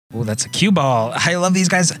Oh, that's a cue ball. I love these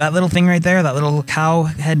guys. That little thing right there, that little cow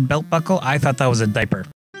head belt buckle, I thought that was a diaper.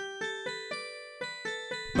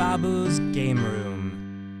 Babu's Game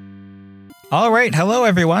Room. All right, hello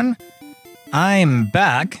everyone. I'm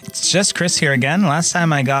back. It's just Chris here again. Last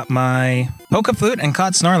time I got my polka flute and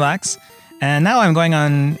caught Snorlax, and now I'm going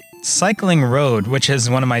on Cycling Road, which is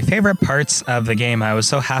one of my favorite parts of the game. I was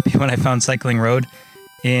so happy when I found Cycling Road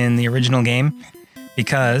in the original game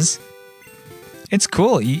because it's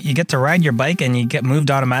cool. You get to ride your bike and you get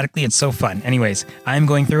moved automatically. It's so fun. Anyways, I'm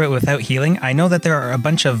going through it without healing. I know that there are a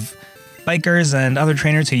bunch of bikers and other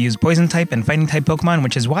trainers who use poison type and fighting type Pokemon,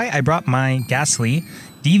 which is why I brought my Ghastly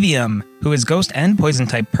Devium, who is ghost and poison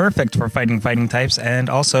type, perfect for fighting types, and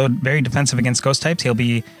also very defensive against ghost types. He'll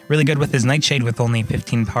be really good with his Nightshade with only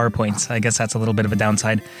 15 power points. I guess that's a little bit of a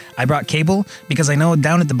downside. I brought Cable because I know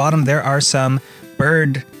down at the bottom there are some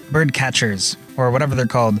bird catchers, or whatever they're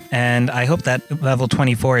called, and I hope that level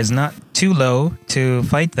 24 is not too low to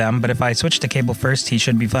fight them, but if I switch to Cable first, he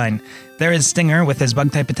should be fine. There is Stinger with his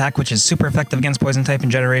bug type attack, which is super effective against poison type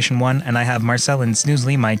in Generation 1, and I have Marcel and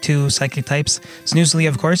Snoozely, my two psychic types. Snoozely,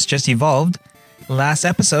 of course, just evolved last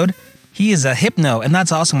episode. He is a Hypno, and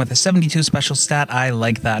that's awesome with a 72 special stat. I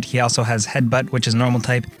like that. He also has Headbutt, which is normal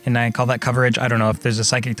type, and I call that coverage. I don't know if there's a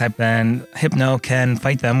psychic type, then Hypno can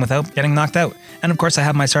fight them without getting knocked out. And of course, I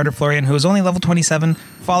have my starter Florian, who is only level 27,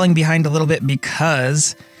 falling behind a little bit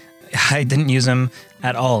because I didn't use him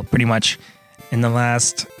at all, pretty much, in the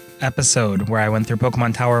last episode where I went through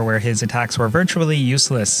Pokemon Tower where his attacks were virtually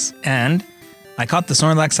useless. And I caught the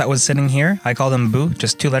Snorlax that was sitting here. I called him Boo,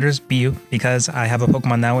 just 2 letters, B-U, because I have a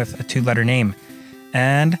Pokemon now with a 2-letter name.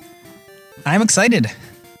 And I'm excited.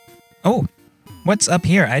 Oh, what's up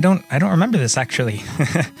here? I don't remember this actually.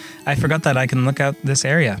 I forgot that I can look out this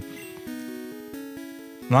area.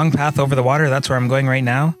 Long path over the water, that's where I'm going right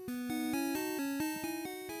now.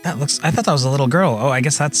 I thought that was a little girl. Oh, I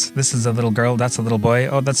guess this is a little girl, that's a little boy.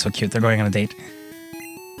 Oh, that's so cute, they're going on a date.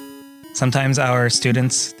 Sometimes our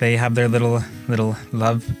students, they have their little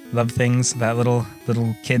love things that little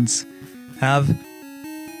kids have.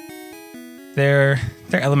 They're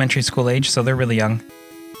elementary school age, so they're really young.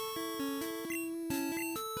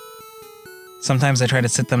 Sometimes I try to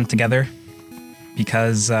sit them together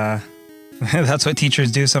because that's what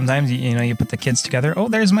teachers do sometimes. You know, you put the kids together. Oh,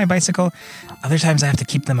 there's my bicycle. Other times I have to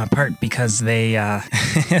keep them apart because they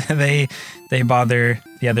they bother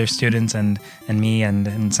the other students and me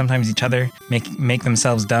and sometimes each other, make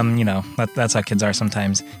themselves dumb. You know, that's how kids are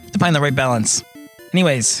sometimes. You have to find the right balance.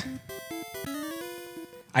 Anyways,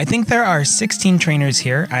 I think there are 16 trainers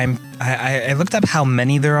here. I looked up how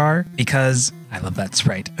many there are because I love that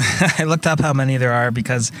sprite. I looked up how many there are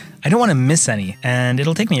because I don't want to miss any, and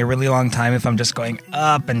it'll take me a really long time if I'm just going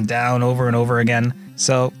up and down over and over again.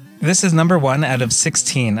 So this is number 1 out of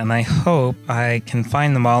 16, and I hope I can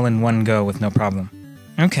find them all in one go with no problem.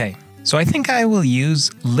 Okay. So I think I will use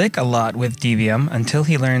Lick a lot with Devium until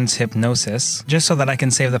he learns Hypnosis, just so that I can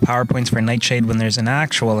save the power points for Nightshade when there's an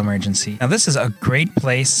actual emergency. Now this is a great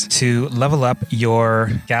place to level up your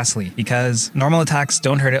Ghastly, because normal attacks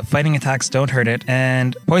don't hurt it, fighting attacks don't hurt it,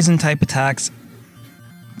 and poison type attacks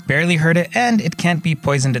barely hurt it, and it can't be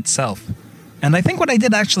poisoned itself. And I think what I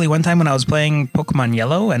did actually one time when I was playing Pokemon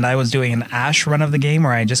Yellow and I was doing an Ash run of the game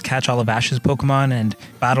where I just catch all of Ash's Pokemon and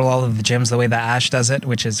battle all of the gyms the way that Ash does it,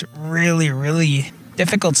 which is really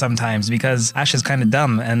difficult sometimes because Ash is kind of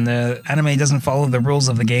dumb and the anime doesn't follow the rules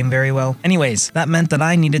of the game very well. Anyways, that meant that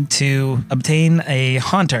I needed to obtain a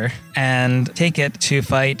Haunter and take it to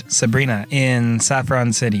fight Sabrina in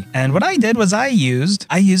Saffron City. And what I did was I used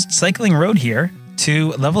Cycling Road here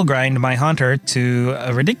to level grind my Haunter to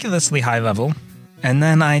a ridiculously high level, and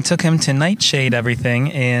then I took him to Nightshade everything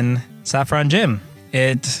in Saffron Gym.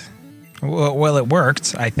 It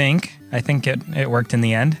worked, I think. I think it worked in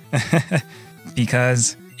the end.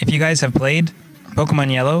 Because if you guys have played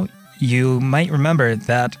Pokemon Yellow, you might remember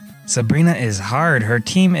that Sabrina is hard. Her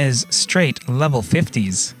team is straight level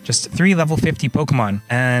 50s. Just 3 level 50 Pokemon.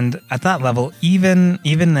 And at that level, even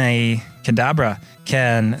a Kadabra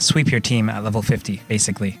can sweep your team at level 50,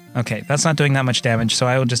 basically. Okay, that's not doing that much damage, so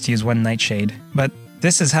I will just use 1 Nightshade. But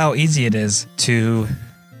this is how easy it is to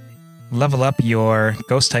level up your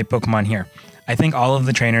Ghost-type Pokemon here. I think all of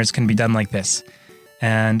the trainers can be done like this.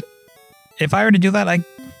 And if I were to do that, I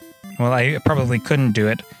probably couldn't do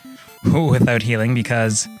it without healing,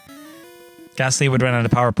 because Ghastly would run out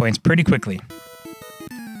of power points pretty quickly.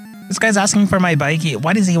 This guy's asking for my bike.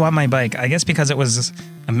 Why does he want my bike? I guess because it was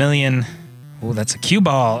a million... Oh, that's a cue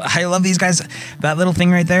ball. I love these guys. That little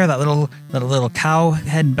thing right there, that little cow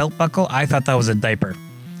head belt buckle, I thought that was a diaper.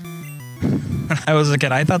 When I was a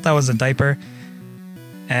kid, I thought that was a diaper.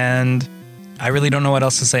 and I really don't know what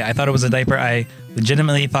else to say. I thought it was a diaper. I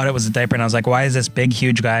legitimately thought it was a diaper, and I was like, why is this big,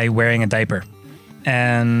 huge guy wearing a diaper?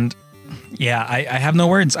 And yeah, I have no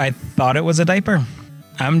words. I thought it was a diaper.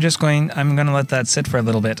 I'm going to let that sit for a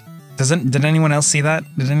little bit. Did anyone else see that?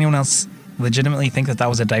 Did anyone else legitimately think that that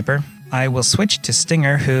was a diaper? I will switch to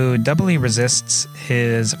Stinger, who doubly resists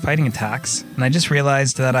his fighting attacks, and I just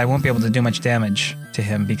realized that I won't be able to do much damage to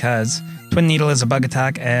him because Twin Needle is a bug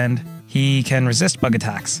attack and he can resist bug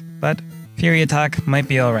attacks, but Fury attack might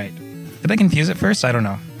be alright. Did I confuse it first? I don't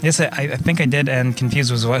know. Yes, I think I did, and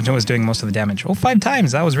confuse was what was doing most of the damage. Oh, 5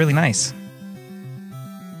 times! That was really nice.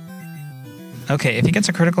 Okay, if he gets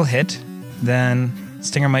a critical hit, then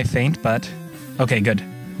Stinger might faint, but... Okay, good.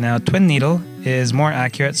 Now, Twin Needle is more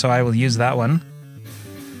accurate, so I will use that one.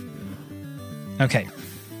 Okay.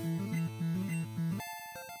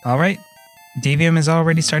 Alright. Devium is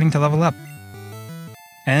already starting to level up.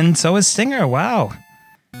 And so is Stinger, wow!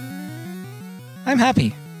 I'm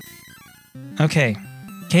happy. Okay.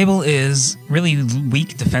 Cable is really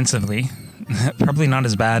weak defensively. Probably not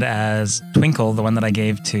as bad as Twinkle, the one that I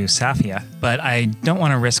gave to Safia, but I don't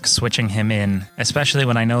want to risk switching him in, especially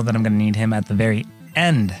when I know that I'm going to need him at the very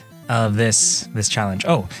end of this challenge.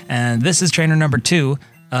 Oh, and this is trainer number 2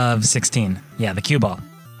 of 16. Yeah, the Cueball.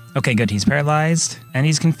 Okay, good. He's paralyzed and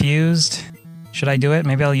he's confused. Should I do it?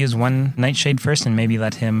 Maybe I'll use one Nightshade first and maybe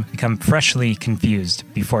let him become freshly confused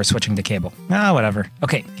before switching to Cable. Ah, whatever.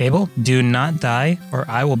 Okay, Cable, do not die or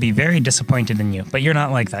I will be very disappointed in you. But you're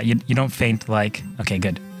not like that. You don't faint like... Okay,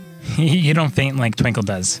 good. You don't faint like Twinkle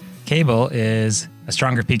does. Cable is a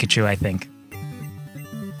stronger Pikachu, I think.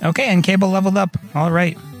 Okay, and Cable leveled up. All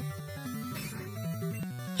right.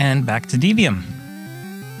 And back to Devium.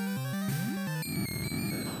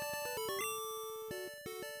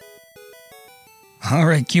 All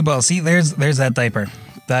right, Cueballs. See, there's that diaper.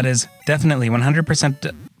 That is definitely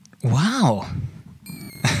 100%. Wow.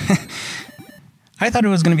 I thought it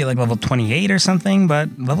was going to be like level 28 or something, but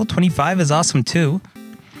level 25 is awesome too.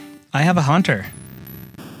 I have a Haunter.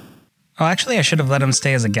 Oh, actually, I should have let him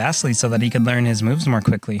stay as a Ghastly so that he could learn his moves more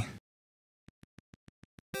quickly.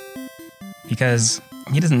 Because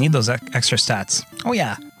he doesn't need those extra stats. Oh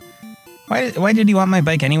yeah. Why did he want my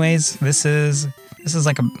bike anyways? This is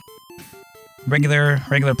like a regular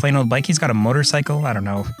plain old bike. He's got a motorcycle. I don't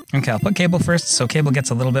know. Okay, I'll put Cable first so Cable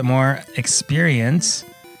gets a little bit more experience.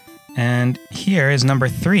 And here is number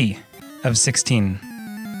 3 of 16.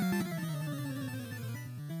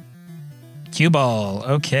 Cueball.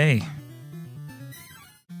 Okay.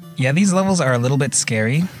 Yeah, these levels are a little bit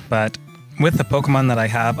scary, but with the Pokemon that I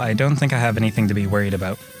have, I don't think I have anything to be worried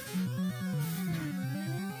about.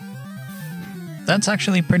 That's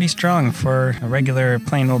actually pretty strong for a regular,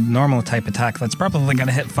 plain old normal type attack. That's probably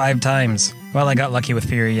gonna hit 5 times. Well, I got lucky with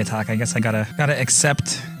Fury attack. I guess I gotta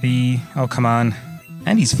accept the... Oh, come on.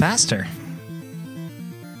 And he's faster.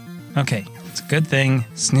 Okay, it's a good thing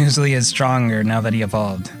Snoozely is stronger now that he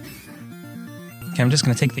evolved. Okay, I'm just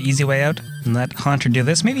gonna take the easy way out and let Haunter do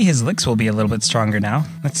this. Maybe his licks will be a little bit stronger now.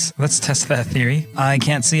 Let's test that theory. I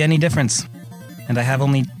can't see any difference. And I have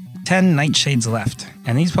only 10 Nightshades left.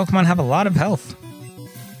 And these Pokemon have a lot of health.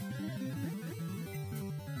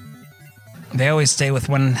 They always stay with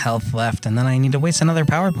 1 health left, and then I need to waste another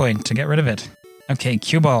power point to get rid of it. Okay,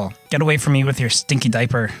 Cueball, get away from me with your stinky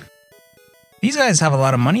diaper. These guys have a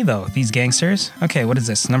lot of money, though, these gangsters. Okay, what is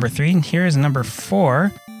this? Number 3? Here is number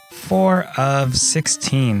 4. 4 of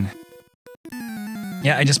 16.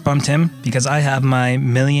 Yeah, I just bumped him because I have my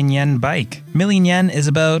million yen bike. Million yen is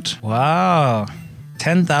about, wow,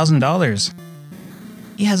 $10,000.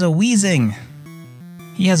 He has a Weezing.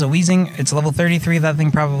 He has a Weezing. It's level 33. That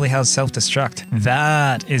thing probably has self-destruct.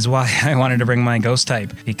 That is why I wanted to bring my ghost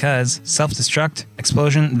type, because self-destruct,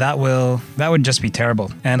 explosion, that would just be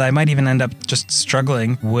terrible. And I might even end up just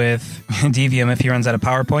struggling with Devium if he runs out of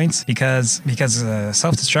power points, because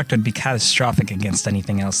self-destruct would be catastrophic against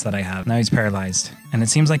anything else that I have. Now he's paralyzed. And it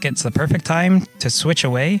seems like it's the perfect time to switch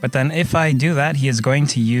away, but then if I do that, he is going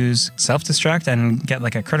to use self-destruct and get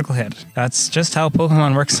like a critical hit. That's just how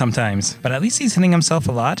Pokemon works sometimes. But at least he's hitting himself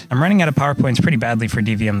a lot. I'm running out of power points pretty badly for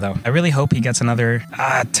Devium though. I really hope he gets another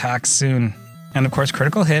attack soon. And of course,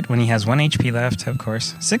 critical hit when he has 1 HP left, of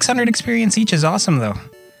course. 600 experience each is awesome though.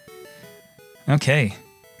 Okay.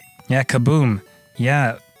 Yeah, kaboom.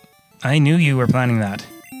 Yeah, I knew you were planning that.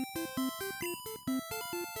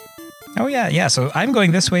 Oh yeah, so I'm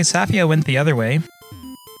going this way, Safia went the other way.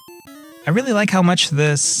 I really like how much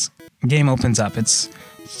this game opens up. It's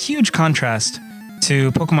a huge contrast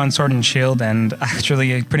to Pokemon Sword and Shield and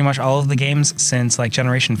actually pretty much all of the games since like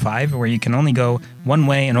Generation 5, where you can only go one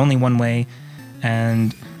way and only one way.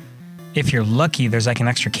 And If you're lucky, there's like an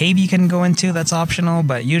extra cave you can go into that's optional,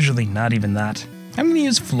 but usually not even that. I'm going to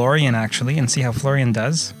use Florian actually and see how Florian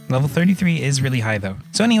does. Level 33 is really high though.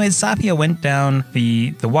 So anyways, Safia went down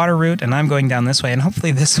the water route and I'm going down this way, and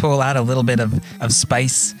hopefully this will add a little bit of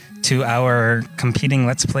spice to our competing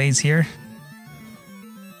Let's Plays here.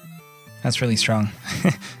 That's really strong.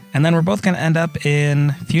 And then we're both going to end up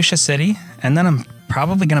in Fuchsia City, and then I'm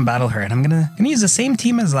probably going to battle her, and I'm gonna use the same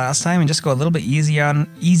team as last time and just go a little bit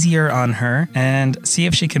easier on her and see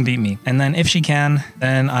if she can beat me. And then if she can,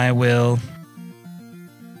 then I will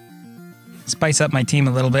spice up my team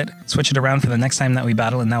a little bit, switch it around for the next time that we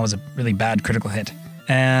battle, and that was a really bad critical hit.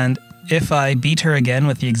 And if I beat her again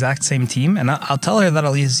with the exact same team, and I'll tell her that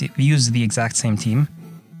I'll use the exact same team.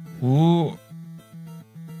 Ooh.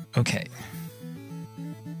 Okay.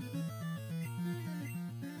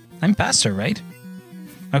 I'm past her, right?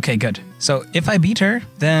 Okay, good. So if I beat her,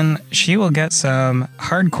 then she will get some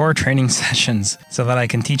hardcore training sessions so that I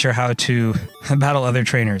can teach her how to battle other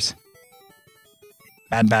trainers.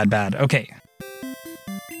 Bad, bad, bad. Okay.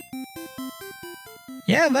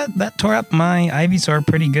 Yeah, that tore up my Ivysaur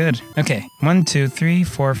pretty good. Okay, 1, 2, 3,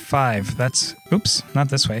 4, 5. That's... Oops, not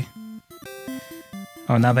this way.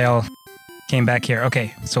 Oh, now they all came back here.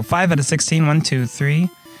 Okay, so 5 out of 16. 1, 2, 3,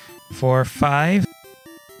 4, 5.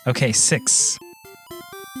 Okay, 6.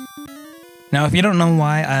 Now, if you don't know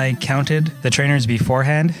why I counted the trainers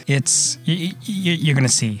beforehand, it's... You're gonna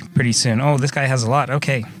see pretty soon. Oh, this guy has a lot.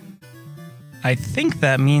 Okay. I think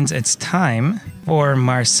that means it's time for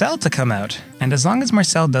Marcel to come out. And as long as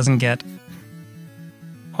Marcel doesn't get...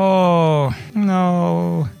 Oh,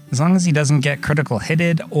 no. As long as he doesn't get critical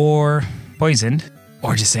hitted or poisoned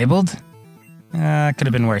or disabled, could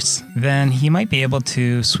have been worse. Then he might be able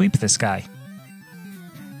to sweep this guy.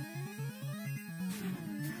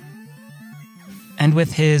 And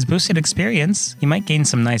with his boosted experience, he might gain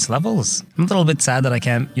some nice levels. I'm a little bit sad that I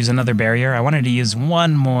can't use another barrier. I wanted to use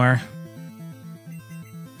one more.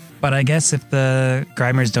 But I guess if the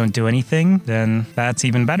Grimers don't do anything, then that's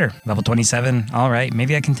even better. Level 27. All right,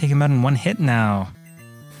 maybe I can take him out in one hit now.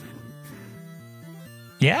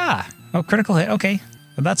 Yeah. Oh, critical hit. Okay.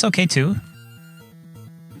 But that's okay too.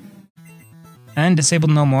 And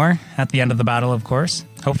disabled no more at the end of the battle, of course.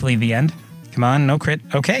 Hopefully the end. Come on, no crit.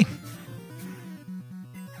 Okay.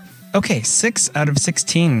 Okay, 6 out of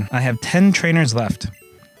 16. I have 10 trainers left.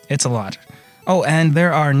 It's a lot. Oh, and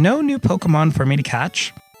there are no new Pokemon for me to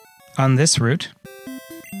catch on this route.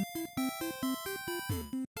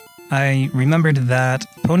 I remembered that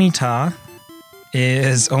Ponyta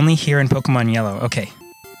is only here in Pokemon Yellow. Okay.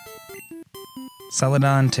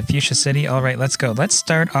 Celadon to Fuchsia City. All right, let's go. Let's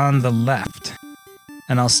start on the left.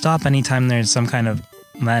 And I'll stop anytime there's some kind of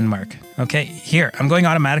landmark. Okay, here. I'm going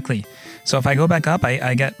automatically. So if I go back up,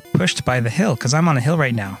 I get pushed by the hill, because I'm on a hill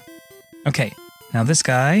right now. Okay, now this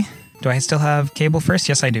guy... Do I still have Cable first?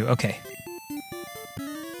 Yes, I do. Okay.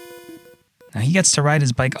 Now he gets to ride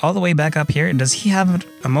his bike all the way back up here. Does he have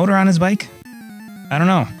a motor on his bike? I don't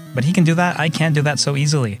know, but he can do that. I can't do that so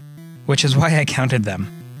easily, which is why I counted them.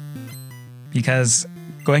 Because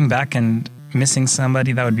going back and missing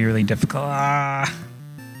somebody, that would be really difficult.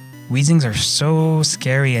 Weezings are so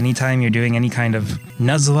scary anytime you're doing any kind of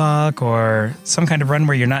Nuzlocke or some kind of run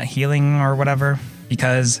where you're not healing or whatever.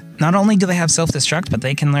 Because not only do they have self-destruct, but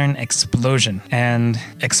they can learn explosion. And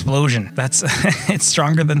explosion, that's it's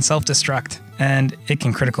stronger than self-destruct. And it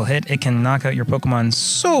can critical hit, it can knock out your Pokemon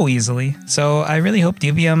so easily. So I really hope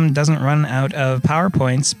Devium doesn't run out of power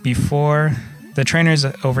points before the trainers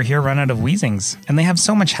over here run out of Weezings. And they have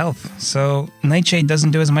so much health, so Nightshade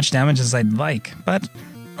doesn't do as much damage as I'd like. But,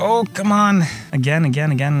 oh, come on. Again.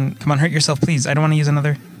 Come on, hurt yourself, please. I don't want to use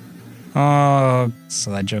another. Oh,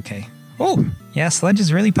 Sledge, okay. Oh, yeah, Sledge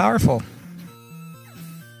is really powerful.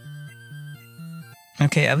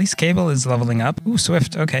 Okay, at least Cable is leveling up. Ooh,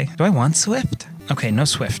 Swift, okay. Do I want Swift? Okay, no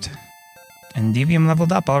Swift. And Devium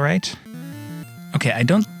leveled up, all right. Okay, I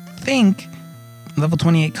don't think level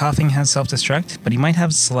 28 Coughing has self-destruct, but he might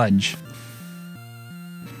have Sludge.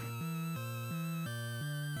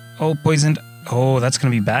 Oh, poisoned. Oh, that's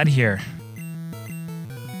gonna be bad here.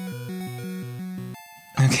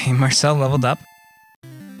 Okay, Marcel leveled up.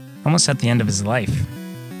 Almost at the end of his life.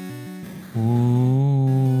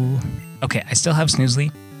 Ooh. Okay, I still have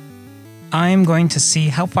Snoozely. I'm going to see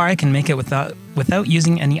how far I can make it without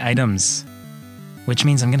using any items. Which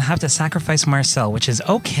means I'm going to have to sacrifice Marcel, which is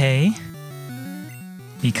okay.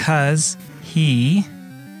 Because he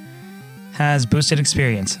has boosted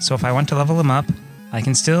experience. So if I want to level him up, I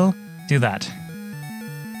can still do that.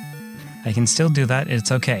 I can still do that.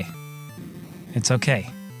 It's okay. It's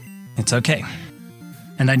okay. It's okay.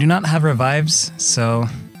 And I do not have revives, so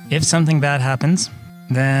If something bad happens,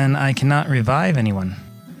 then I cannot revive anyone.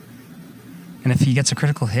 And if he gets a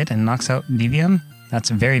critical hit and knocks out Devium, that's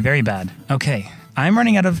very, very bad. Okay, I'm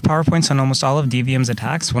running out of power points on almost all of Devium's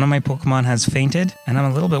attacks. One of my Pokemon has fainted, and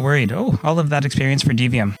I'm a little bit worried. Oh, all of that experience for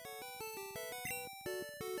Devium.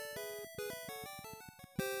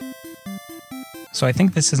 So I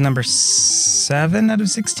think this is number 7 out of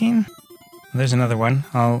 16. There's another one.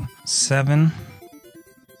 7.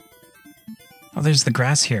 Oh, there's the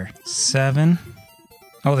grass here. 7.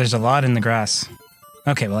 Oh, there's a lot in the grass.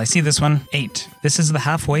 Okay, well, I see this one. 8. This is the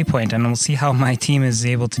halfway point, and we'll see how my team is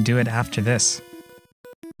able to do it after this.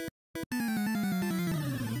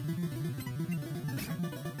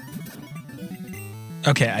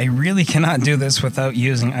 Okay, I really cannot do this without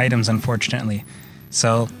using items, unfortunately.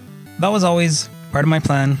 So, that was always part of my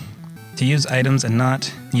plan, to use items and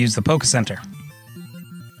not use the POKECENTER.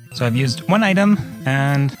 So I've used one item,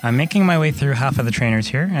 and I'm making my way through half of the trainers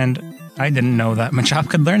here, and I didn't know that Machop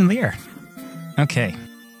could learn Leer. Okay.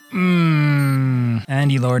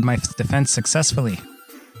 And he lowered my defense successfully.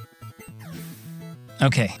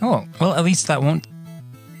 Okay. Oh, well, at least that won't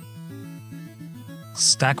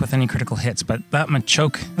stack with any critical hits, but that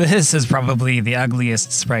Machoke, this is probably the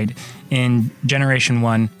ugliest sprite in Generation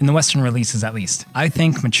 1, in the Western releases at least. I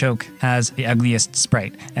think Machoke has the ugliest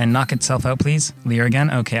sprite. And knock itself out, please. Leer again?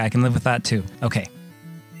 Okay, I can live with that too. Okay.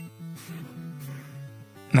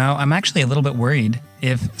 Now, I'm actually a little bit worried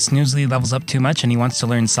if Snoozely levels up too much and he wants to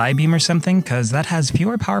learn Psybeam or something, because that has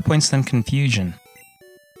fewer power points than Confusion.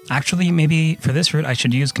 Actually, maybe for this route I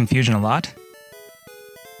should use Confusion a lot.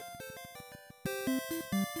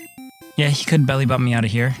 Yeah, he could belly bump me out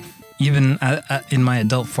of here, even in my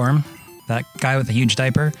adult form. That guy with a huge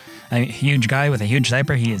diaper, a huge guy with a huge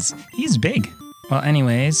diaper, he's big. Well,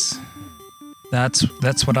 anyways, that's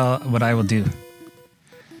what I will do.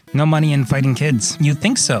 No money in fighting kids. You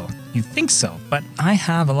think so, but I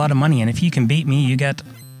have a lot of money, and if you can beat me, you get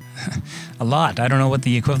a lot. I don't know what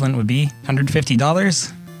the equivalent would be.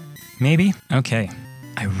 $150? Maybe? Okay.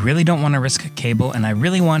 I really don't want to risk Cable, and I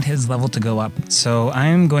really want his level to go up, so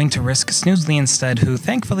I'm going to risk Snoozely instead, who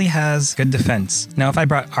thankfully has good defense. Now, if I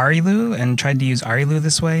brought Arilu and tried to use Arilu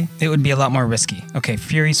this way, it would be a lot more risky. Okay,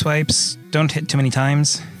 Fury Swipes, don't hit too many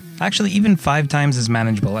times. Actually, even 5 times is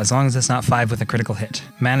manageable, as long as it's not 5 with a critical hit.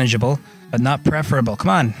 Manageable, but not preferable. Come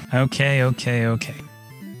on. Okay.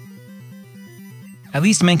 At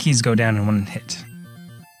least Mankeys go down in 1 hit.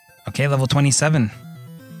 Okay, level 27.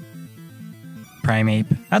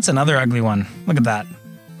 Primeape. That's another ugly one. Look at that.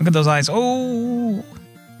 Look at those eyes. Oh!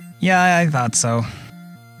 Yeah, I thought so.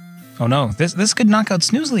 Oh no, this could knock out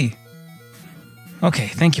Snoozely. Okay,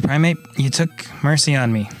 thank you, Primeape. You took mercy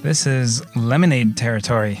on me. This is lemonade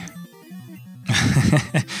territory.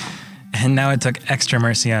 And now it took extra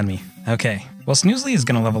mercy on me. Okay. Well, Snoozely is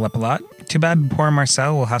going to level up a lot. Too bad poor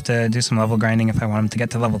Marcel will have to do some level grinding if I want him to get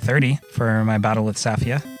to level 30 for my battle with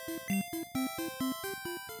Safia.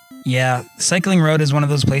 Yeah, Cycling Road is one of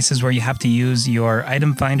those places where you have to use your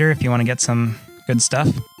item finder if you want to get some good stuff.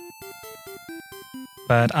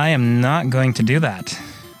 But I am not going to do that.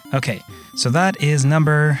 Okay, so that is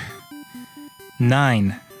number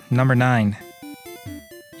 9. Number 9.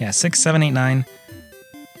 Yeah, 6, 7, 8, 9.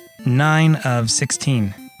 9 of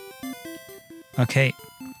 16. Okay,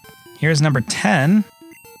 here's number 10.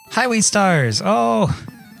 Highway Stars! Oh!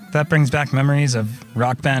 That brings back memories of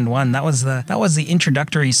Rock Band 1. That was the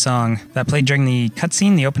introductory song that played during the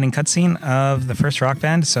cutscene, the opening cutscene of the first Rock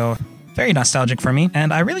Band, so very nostalgic for me.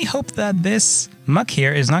 And I really hope that this muck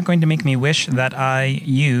here is not going to make me wish that I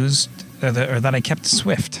used, or that I kept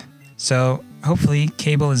Swift. So hopefully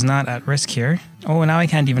Cable is not at risk here. Oh, now I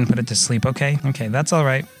can't even put it to sleep. Okay, that's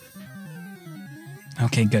alright.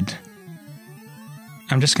 Okay, good.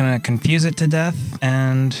 I'm just gonna confuse it to death,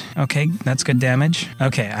 and okay, that's good damage.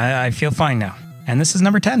 Okay, I feel fine now. And this is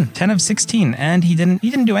number 10. 10 of 16, and he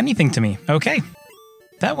didn't do anything to me. Okay,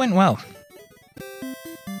 that went well.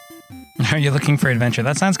 Are you looking for adventure?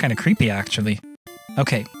 That sounds kind of creepy, actually.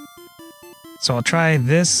 Okay, so I'll try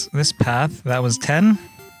this path. That was 10,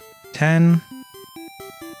 10,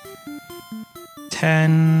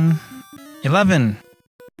 10, 11.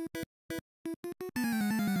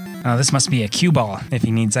 Oh, this must be a cue ball if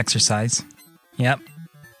he needs exercise. Yep.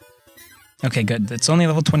 Okay, good. It's only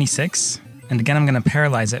level 26. And again, I'm going to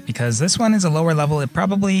paralyze it because this one is a lower level. It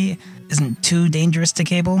probably isn't too dangerous to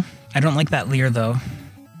Cable. I don't like that Leer, though.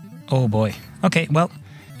 Oh, boy. Okay, well,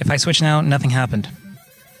 if I switch now, nothing happened.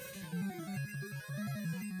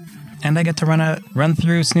 And I get to run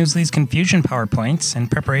through Snoozely's Confusion power points in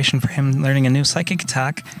preparation for him learning a new Psychic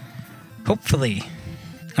attack. Hopefully.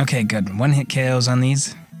 Okay, good. 1-hit KOs on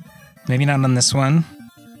these. Maybe not on this one.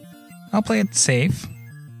 I'll play it safe.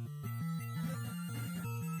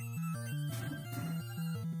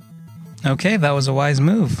 Okay, that was a wise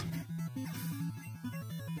move.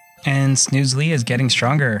 And Snoozely is getting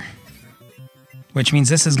stronger. Which means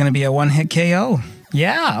this is going to be a one-hit KO.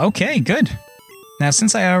 Yeah, okay, good. Now,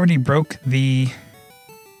 since I already broke my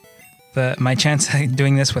chance at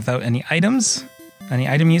doing this without any items, any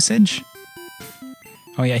item usage.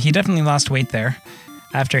 Oh yeah, he definitely lost weight there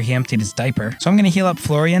after he emptied his diaper. So I'm going to heal up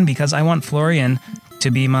Florian because I want Florian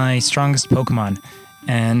to be my strongest Pokemon.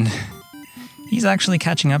 And he's actually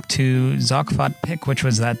catching up to Zokfot Pick, which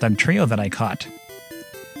was that Dugtrio that I caught.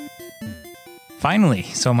 Finally,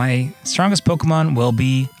 so my strongest Pokemon will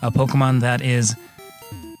be a Pokemon that is,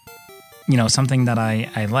 you know, something that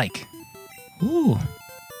I like. Ooh.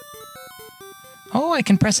 Oh, I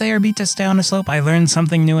can press A or B to stay on a slope. I learned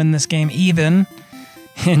something new in this game, even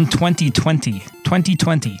in 2020.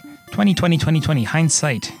 2020,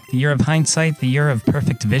 hindsight. The year of hindsight, the year of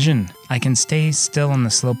perfect vision. I can stay still on the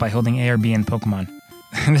slope by holding A or B in Pokemon.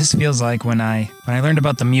 This feels like when I learned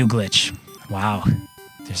about the Mew glitch. Wow.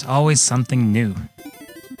 There's always something new.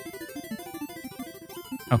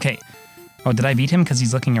 Okay. Oh, did I beat him because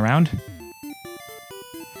he's looking around?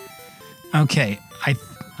 Okay,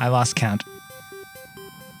 I lost count.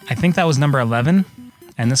 I think that was number 11,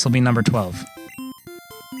 and this will be number 12.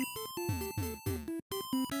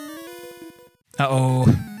 Uh-oh.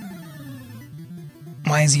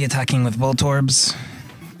 Why is he attacking with Voltorbs?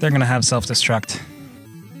 They're gonna have self-destruct.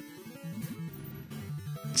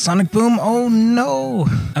 Sonic Boom, oh no!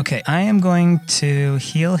 Okay, I am going to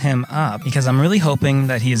heal him up because I'm really hoping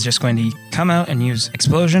that he is just going to come out and use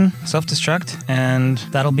Explosion, self-destruct, and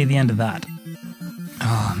that'll be the end of that.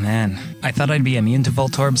 Oh man, I thought I'd be immune to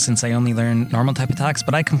Voltorb since I only learned normal type attacks,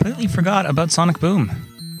 but I completely forgot about Sonic Boom.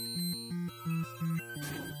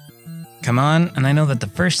 Come on, and I know that the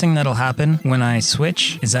first thing that'll happen when I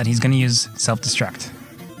switch is that he's going to use self-destruct.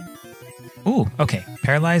 Ooh, okay,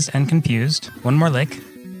 paralyzed and confused. One more lick.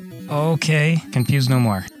 Okay, confused no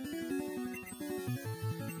more.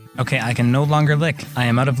 Okay, I can no longer lick. I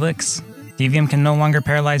am out of licks. Devium can no longer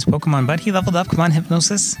paralyze Pokemon, but he leveled up. Come on,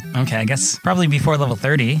 Hypnosis. Okay, I guess probably before level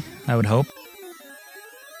 30, I would hope.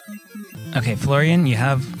 Okay, Florian, you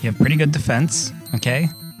have pretty good defense. Okay,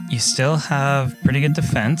 you still have pretty good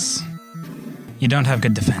defense. You don't have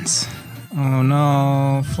good defense. Oh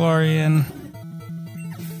no, Florian.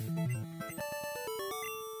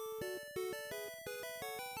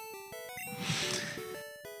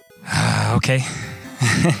 Okay.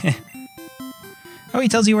 Oh, he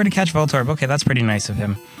tells you where to catch Voltorb. Okay, that's pretty nice of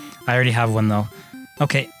him. I already have one, though.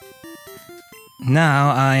 Okay.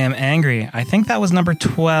 Now I am angry. I think that was number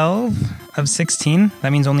 12 of 16.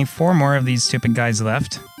 That means only 4 more of these stupid guys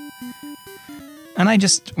left. And I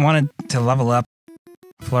just wanted to level up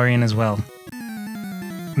Florian as well.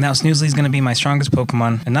 Now Snoozely's going to be my strongest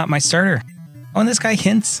Pokemon, and not my starter. Oh, and this guy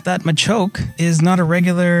hints that Machoke is not a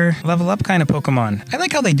regular level up kind of Pokemon. I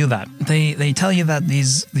like how they do that. They tell you that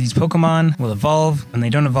these Pokemon will evolve, and they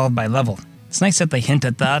don't evolve by level. It's nice that they hint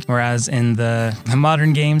at that, whereas in the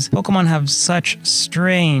modern games, Pokemon have such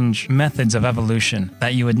strange methods of evolution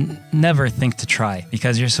that you would never think to try,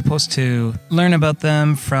 because you're supposed to learn about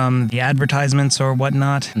them from the advertisements or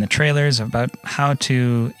whatnot, and the trailers about how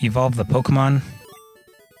to evolve the Pokemon.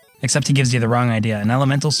 Except he gives you the wrong idea. An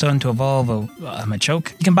elemental stone to evolve a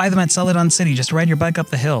Machoke. You can buy them at Celadon City, just ride your bike up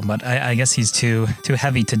the hill, but I guess he's too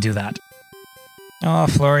heavy to do that. Oh,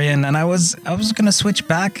 Florian, and I was gonna switch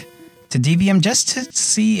back to Devium just to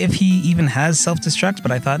see if he even has self-destruct,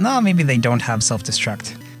 but I thought, no, maybe they don't have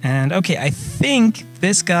self-destruct. And okay, I think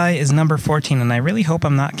this guy is number 14, and I really hope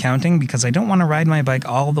I'm not counting because I don't want to ride my bike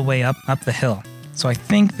all the way up the hill. So I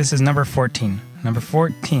think this is number 14. Number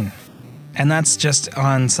 14. And that's just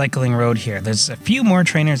on Cycling Road here. There's a few more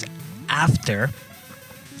trainers after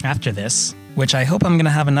this, which I hope I'm going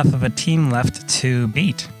to have enough of a team left to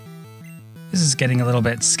beat. This is getting a little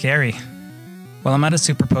bit scary. Well, I'm out of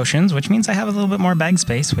super potions, which means I have a little bit more bag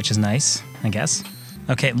space, which is nice, I guess.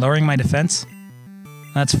 Okay, lowering my defense.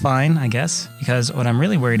 That's fine, I guess, because what I'm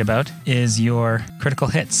really worried about is your critical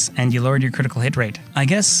hits, and you lowered your critical hit rate. I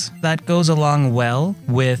guess that goes along well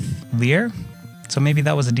with Leer. So maybe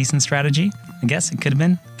that was a decent strategy. I guess it could have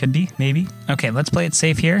been. Could be. Maybe. Okay, let's play it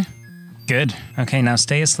safe here. Good. Okay, now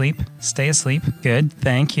stay asleep. Stay asleep. Good.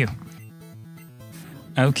 Thank you.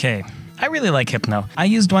 Okay. I really like Hypno. I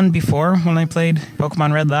used one before when I played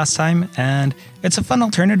Pokemon Red last time, and it's a fun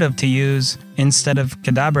alternative to use instead of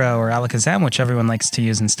Kadabra or Alakazam, which everyone likes to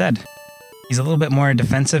use instead. He's a little bit more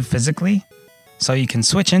defensive physically, so you can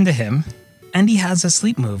switch into him, and he has a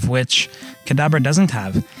sleep move, which Kadabra doesn't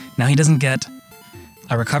have. Now he doesn't get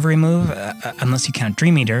a recovery move, unless you count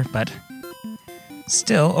Dream Eater, but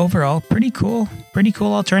still, overall, pretty cool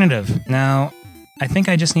alternative. Now, I think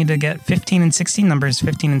I just need to get 15 and 16, numbers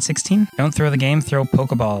 15 and 16. Don't throw the game, throw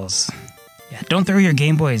Pokeballs. Yeah, don't throw your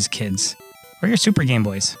Game Boys, kids. Or your Super Game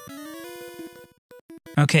Boys.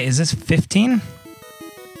 Okay, is this 15?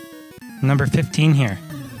 Number 15 here.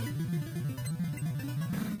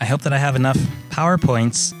 I hope that I have enough power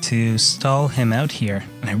points to stall him out here.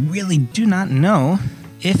 And I really do not know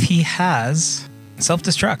if he has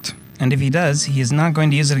self-destruct. And if he does, he is not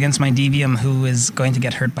going to use it against my Devium, who is going to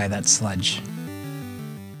get hurt by that sludge.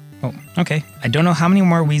 Oh, okay. I don't know how many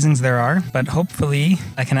more Weezings there are, but hopefully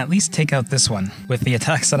I can at least take out this one with the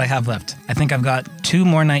attacks that I have left. I think I've got 2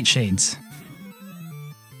 more Nightshades.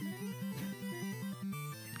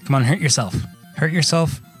 Come on, hurt yourself. Hurt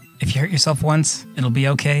yourself. If you hurt yourself once, it'll be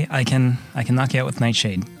okay. I can knock you out with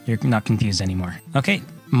Nightshade. You're not confused anymore. Okay,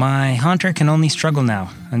 my Haunter can only struggle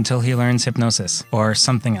now until he learns Hypnosis or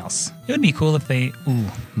something else. It would be cool if they... Ooh,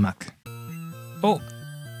 muck. Oh,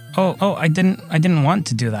 I didn't want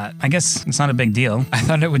to do that. I guess it's not a big deal. I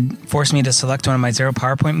thought it would force me to select one of my 0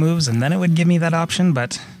 PowerPoint moves and then it would give me that option,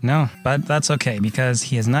 but no. But that's okay because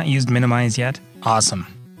he has not used Minimize yet. Awesome.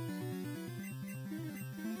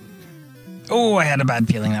 Oh, I had a bad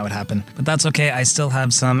feeling that would happen. But that's okay, I still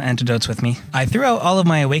have some antidotes with me. I threw out all of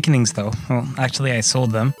my Awakenings though. Well, actually I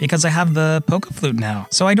sold them because I have the Poke Flute now.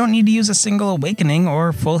 So I don't need to use a single Awakening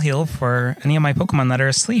or Full Heal for any of my Pokemon that are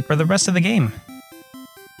asleep for the rest of the game.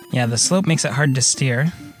 Yeah, the slope makes it hard to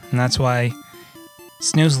steer, and that's why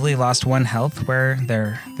Snoozely lost 1 health, where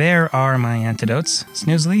there are my antidotes.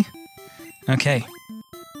 Snoozely. Okay.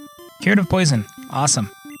 Curative Poison.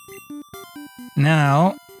 Awesome.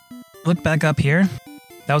 Now, look back up here.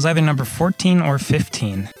 That was either number 14 or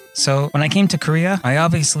 15. So when I came to Korea, I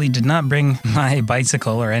obviously did not bring my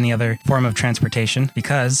bicycle or any other form of transportation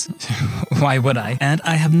because why would I? And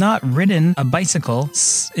I have not ridden a bicycle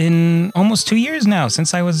in almost 2 years now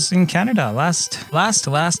since I was in Canada last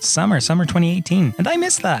summer 2018. And I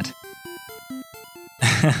missed that.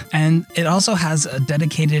 And it also has a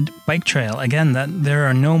dedicated bike trail, again, that there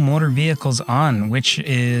are no motor vehicles on, which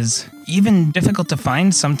is even difficult to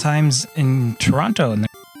find sometimes in Toronto.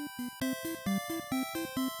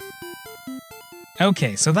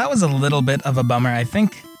 Okay, so that was a little bit of a bummer. I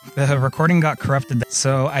think the recording got corrupted.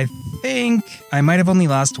 So I think I might have only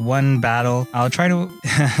lost 1 battle. I'll try to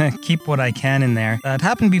keep what I can in there. That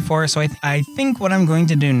happened before, so I think what I'm going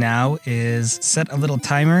to do now is set a little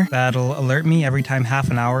timer that'll alert me every time half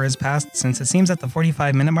an hour has passed. Since it seems at the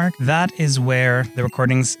 45-minute mark, that is where the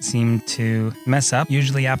recordings seem to mess up.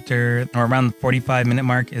 Usually after or around the 45-minute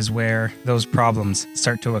mark is where those problems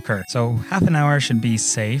start to occur. So half an hour should be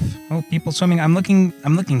safe. Oh, people swimming. I'm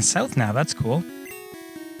looking south now. That's cool.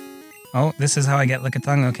 Oh, this is how I get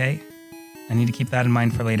Lickitung, okay. I need to keep that in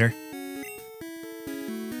mind for later.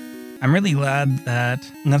 I'm really glad that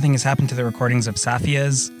nothing has happened to the recordings of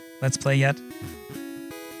Safia's Let's Play yet.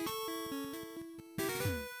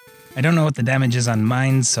 I don't know what the damage is on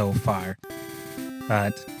mine so far,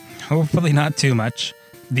 but hopefully not too much.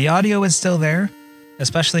 The audio is still there,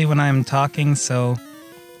 especially when I'm talking, so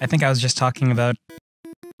I think I was just talking about...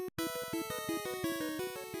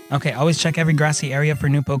 Okay, always check every grassy area for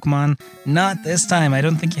new Pokemon. Not this time. I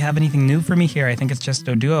don't think you have anything new for me here. I think it's just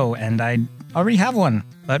Doduo, and I already have one.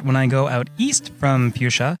 But when I go out east from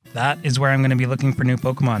Fuchsia, that is where I'm going to be looking for new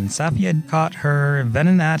Pokemon. Safia caught her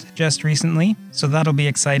Venonat just recently, so that'll be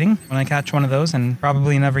exciting when I catch one of those and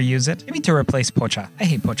probably never use it. Maybe to replace Pocha. I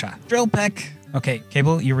hate Pocha. Drill Peck. Okay,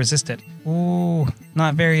 Cable, you resist it. Ooh,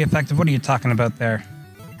 not very effective. What are you talking about there?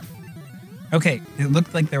 Okay, it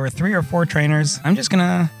looked like there were 3 or 4 trainers. I'm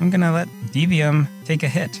gonna let Devium take a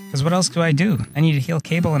hit. Because what else do I do? I need to heal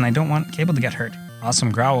Cable and I don't want Cable to get hurt.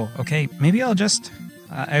 Awesome, Growl. Okay, maybe I'll just...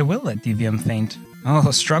 I will let Devium faint.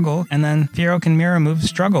 Oh, Struggle. And then Fearow can mirror move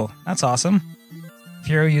Struggle. That's awesome.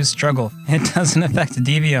 Fearow used Struggle. It doesn't affect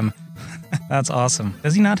Devium. That's awesome.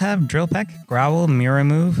 Does he not have Drill Peck? Growl, Mirror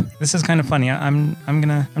Move? This is kind of funny. I'm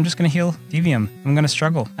just gonna heal Devium. I'm gonna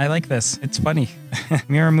Struggle. I like this. It's funny.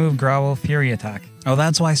 Mirror Move, Growl, Fury Attack. Oh,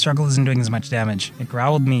 that's why Struggle isn't doing as much damage. It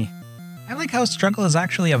growled me. I like how Struggle is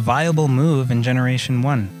actually a viable move in Generation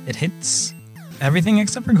 1. It hits everything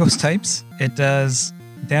except for Ghost types. It does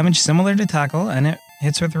damage similar to Tackle, and it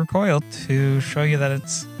hits with Recoil to show you that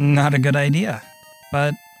it's not a good idea.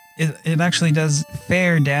 But it actually does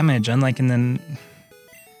fair damage, unlike in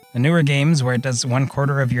the newer games where it does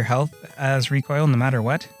 1/4 of your health as recoil no matter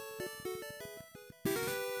what.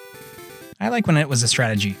 I like when it was a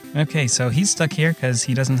strategy. Okay, so he's stuck here because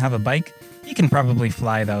he doesn't have a bike. He can probably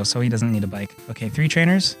fly though, so he doesn't need a bike. Okay, 3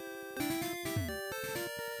 trainers.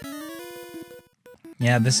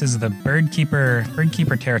 Yeah, this is the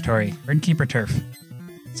birdkeeper territory. Birdkeeper turf.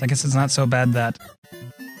 So I guess it's not so bad that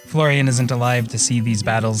Florian isn't alive to see these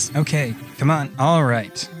battles. Okay, come on. All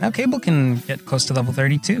right. Now Cable can get close to level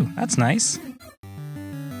 32. That's nice.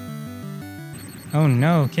 Oh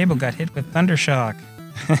no, Cable got hit with Thundershock.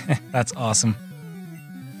 That's awesome.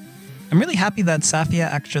 I'm really happy that Safia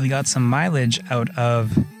actually got some mileage out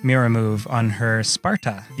of Mirror Move on her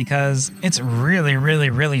Sparta, because it's really, really,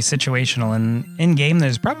 really situational, and in-game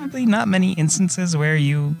there's probably not many instances where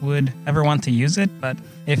you would ever want to use it, but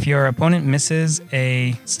if your opponent misses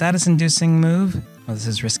a status-inducing move, oh, this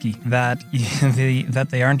is risky, that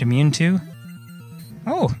they aren't immune to,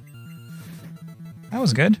 oh, that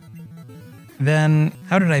was good. Then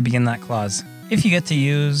how did I begin that clause? If you get to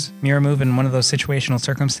use Mirror Move in one of those situational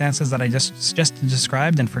circumstances that I just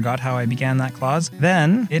described and forgot how I began that clause,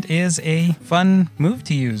 then it is a fun move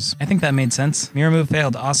to use. I think that made sense. Mirror Move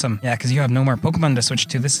failed. Awesome. Yeah, because you have no more Pokemon to switch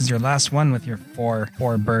to. This is your last one with your four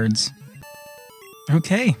birds.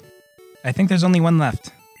 Okay. I think there's only one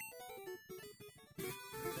left.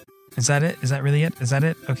 Is that it? Is that really it? Is that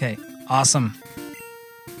it? Okay. Awesome.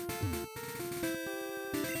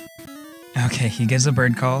 Okay, he gives a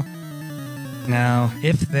bird call. Now,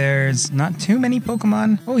 if there's not too many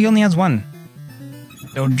Pokemon... Oh, he only has one.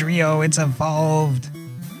 Dodrio, it's evolved.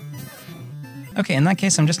 Okay, in that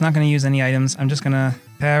case, I'm just not going to use any items. I'm just going to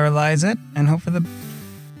paralyze it and hope for the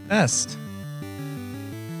best.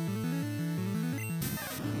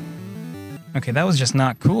 Okay, that was just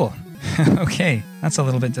not cool. Okay, that's a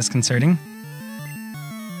little bit disconcerting.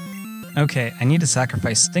 Okay, I need to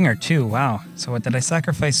sacrifice Stinger too, wow. So what, did I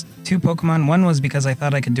sacrifice 2 Pokemon? One was because I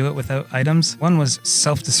thought I could do it without items. One was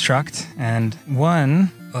self-destruct, and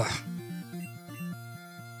one... Ugh.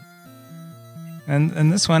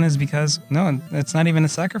 And this one is because... No, it's not even a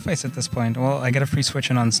sacrifice at this point. Well, I get a free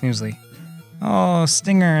switch in on Snoozely. Oh,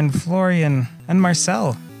 Stinger and Florian and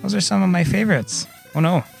Marcel. Those are some of my favorites. Oh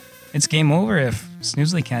no, it's game over if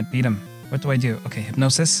Snoozely can't beat him. What do I do? Okay,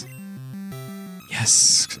 Hypnosis.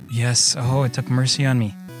 Yes, yes. Oh, it took mercy on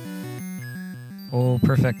me. Oh,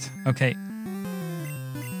 perfect. Okay.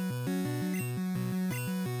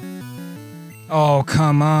 Oh,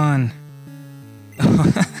 come on.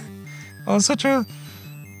 Oh, such a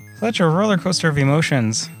roller coaster of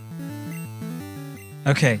emotions.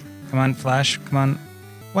 Okay, come on, Flash, come on.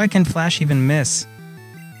 Why can Flash even miss?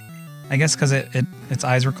 I guess because its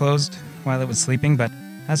eyes were closed while it was sleeping, but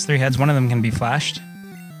it has 3 heads. One of them can be flashed.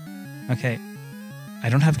 Okay. I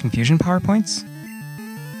don't have confusion power points?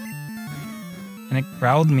 And it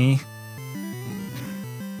growled me.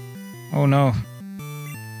 Oh no.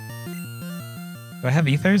 Do I have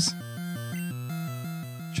ethers?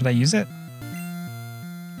 Should I use it?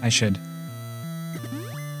 I should.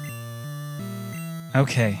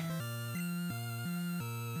 Okay.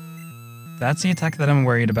 That's the attack that I'm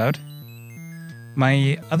worried about.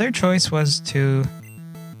 My other choice was to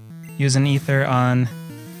use an ether on...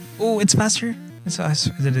 Oh, it's faster?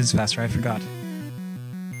 It is faster, I forgot.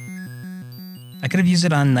 I could have used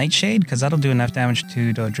it on Nightshade, because that'll do enough damage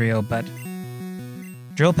to Dodrio, but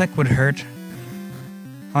Drill Peck would hurt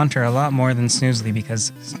Haunter a lot more than Snoozely,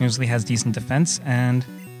 because Snoozely has decent defense, and...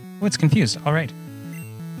 Oh, it's confused. Alright.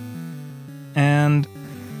 And...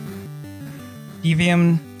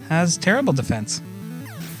 Evium has terrible defense.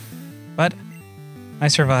 But I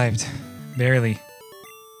survived. Barely.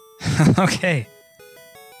 Okay.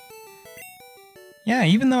 Yeah,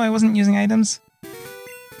 even though I wasn't using items.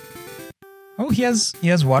 Oh, he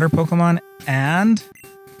has water Pokemon and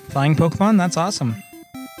flying Pokemon. That's awesome.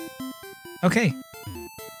 Okay.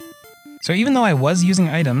 So even though I was using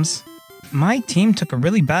items, my team took a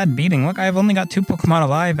really bad beating. Look, I've only got 2 Pokemon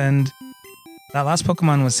alive, and that last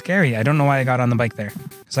Pokemon was scary. I don't know why I got on the bike there.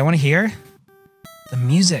 Because I want to hear the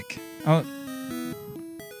music. Oh.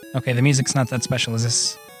 Okay, the music's not that special. Is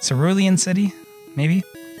this Cerulean City? Maybe?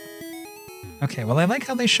 Okay, well, I like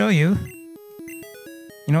how they show you,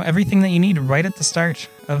 you know, everything that you need right at the start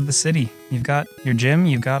of the city. You've got your gym,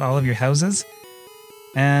 you've got all of your houses,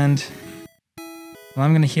 and, well,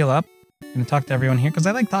 I'm going to heal up. I'm going to talk to everyone here, because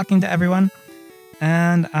I like talking to everyone,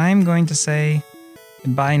 and I'm going to say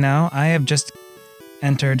goodbye now. I have just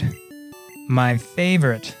entered my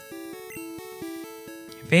favorite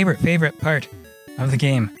part of the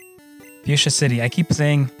game, Fuchsia City. I keep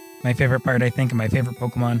saying my favorite part, I think, and my favorite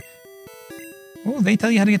Pokemon. Oh, they tell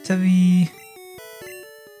you how to get to the...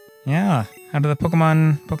 Yeah, how to the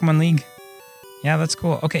Pokemon League. Yeah, that's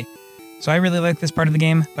cool. Okay, so I really like this part of the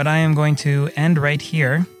game, but I am going to end right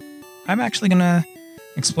here. I'm actually going to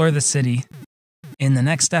explore the city in the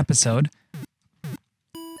next episode.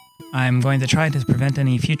 I'm going to try to prevent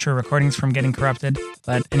any future recordings from getting corrupted.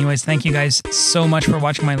 But anyways, thank you guys so much for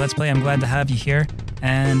watching my Let's Play. I'm glad to have you here.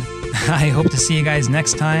 And I hope to see you guys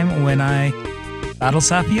next time when I battle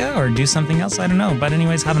Safia or do something else. I don't know. But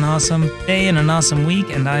anyways, have an awesome day and an awesome week.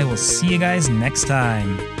 And I will see you guys next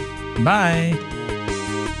time. Bye.